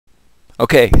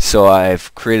Okay, so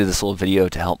I've created this little video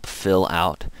to help Phil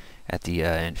out at the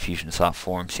Infusionsoft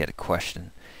forums. He had a question.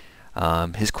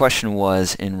 His question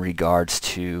was in regards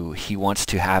to he wants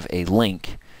to have a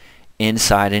link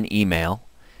inside an email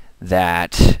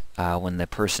that when the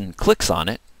person clicks on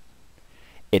it,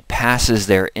 it passes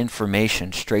their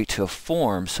information straight to a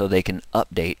form so they can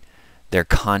update their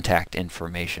contact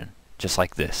information, just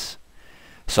like this.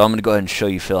 So I'm going to go ahead and show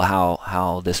you, Phil,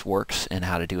 how this works and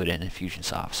how to do it in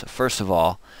Infusionsoft. So first of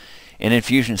all, in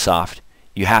Infusionsoft,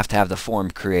 you have to have the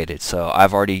form created. So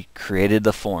I've already created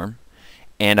the form,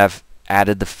 and I've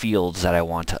added the fields that I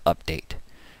want to update,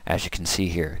 as you can see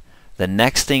here. The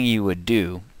next thing you would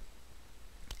do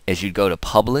is you'd go to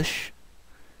Publish,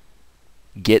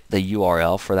 get the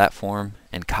URL for that form,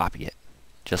 and copy it,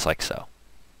 just like so.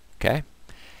 Okay?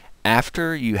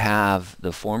 After you have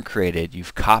the form created,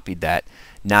 you've copied that,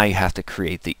 now you have to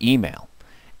create the email.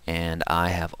 And I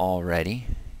have already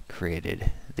created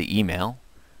the email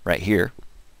right here.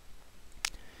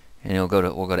 And we'll go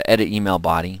to Edit Email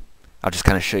Body. I'll just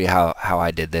kind of show you how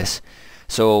I did this.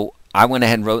 So I went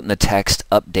ahead and wrote in the text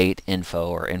update info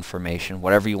or information,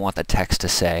 whatever you want the text to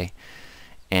say.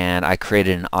 And I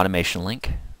created an automation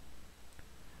link.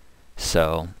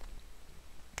 So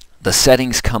the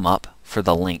settings come up for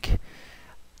the link.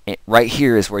 Right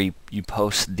here is where you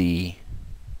post the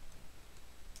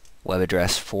web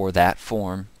address for that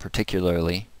form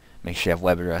particularly. Make sure you have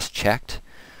web address checked.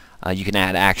 You can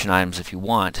add action items if you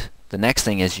want. The next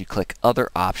thing is you click Other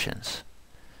Options.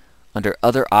 Under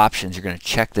Other Options, you're going to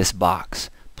check this box.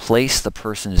 Place the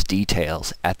person's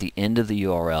details at the end of the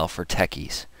URL for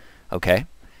techies. Okay?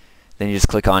 Then you just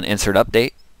click on Insert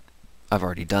Update. I've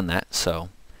already done that, so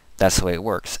that's the way it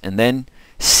works. And then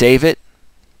save it,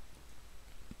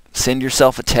 send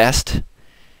yourself a test,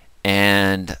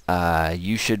 and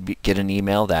you should get an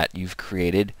email that you've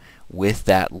created with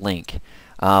that link.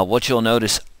 What you'll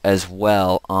notice as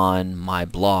well on my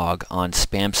blog on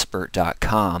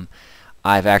spamspurt.com,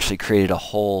 I've actually created a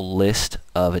whole list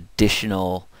of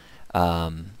additional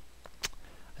let's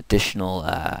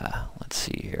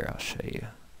see here, I'll show you.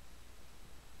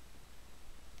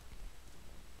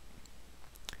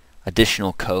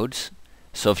 Additional codes.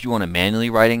 So if you want to manually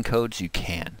write in codes, you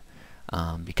can,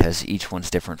 because each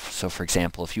one's different. So for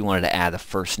example, if you wanted to add a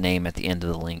first name at the end of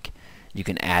the link, you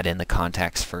can add in the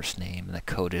contact's first name, and the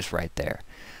code is right there.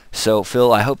 So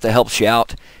Phil, I hope that helps you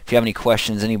out. If you have any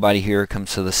questions, anybody here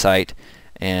comes to the site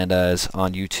and is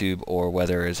on YouTube or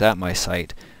whether is at my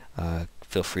site,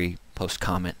 feel free, post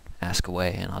comment, ask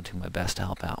away, and I'll do my best to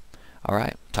help out.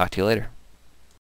 Alright, talk to you later.